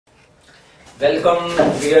Welcome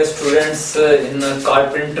dear students in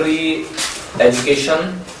carpentry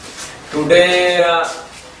education. Today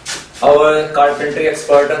our carpentry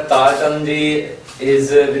expert Tajan ji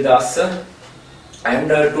is with us, and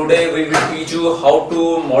today we will teach you how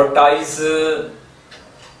to mortise the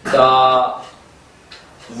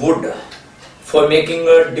wood for making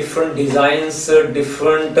different designs,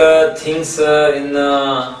 different things in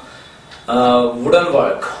wooden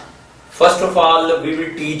work. First of all, we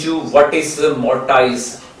will teach you what is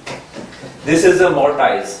mortise. This is a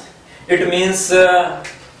mortise. It means to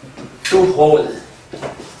hole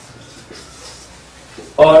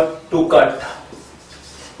or to cut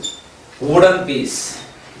wooden piece.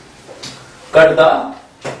 Cut the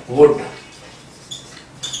wood.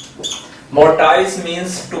 Mortise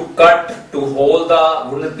means to cut, to hold the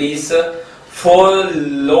wooden piece for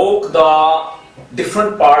lock the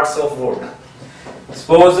different parts of wood.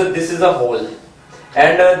 Suppose this is a hole,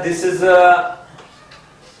 and this is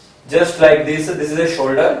just like this. This is a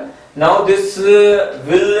shoulder. Now this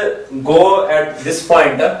will go at this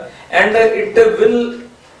point, and it will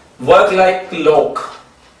work like lock.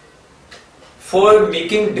 For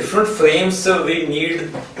making different frames, we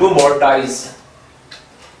need to mortise.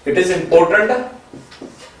 It is important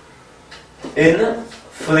in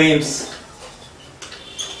frames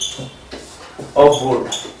of wood.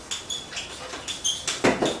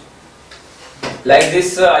 Like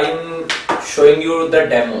this, I am showing you the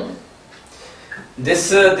demo. This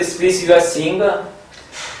piece you are seeing,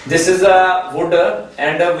 this is a wood,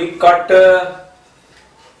 and we cut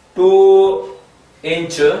 2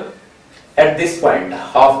 inch at this point,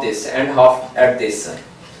 half this and half at this.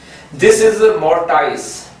 This is a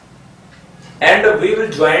mortise, and we will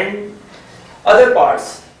join other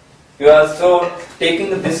parts. You are also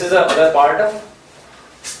taking, this is the other part.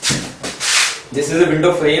 This is a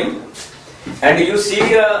window frame. And you see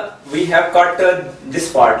we have cut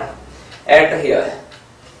this part at here.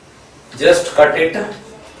 Just cut it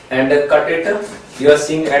and cut it. You are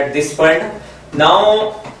seeing at this point.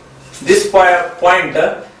 Now this point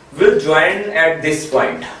will join at this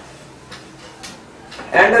point,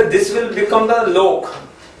 and this will become the lock.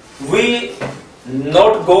 We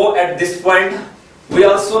not go at this point. We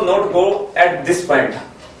also not go at this point.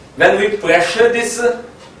 When we pressure this,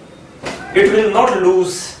 it will not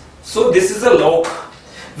loose. So this is a lock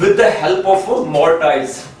with the help of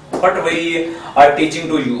mortise. What we are teaching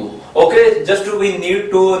to you. Okay, just we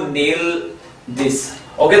need to nail this.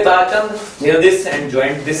 Okay, Tachan, nail this and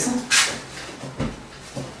join this.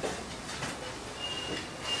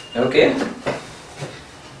 Okay.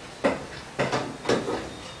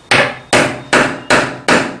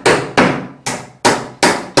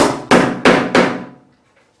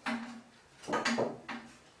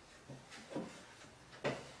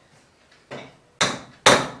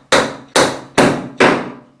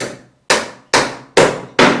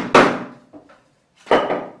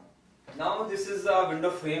 Now this is a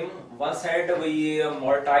window frame. One side we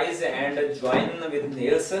mortise and join with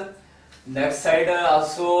nails. Next side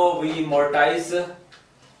also we mortise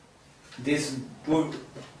these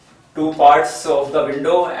two parts of the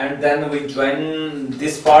window, and then we join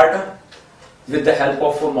this part with the help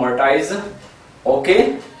of mortise.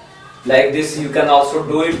 Okay, like this you can also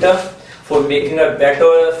do it for making a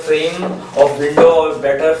better frame of window or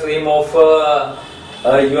better frame of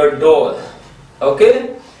your door.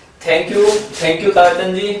 Okay. Thank you,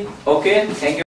 Tartan ji. Okay, thank you.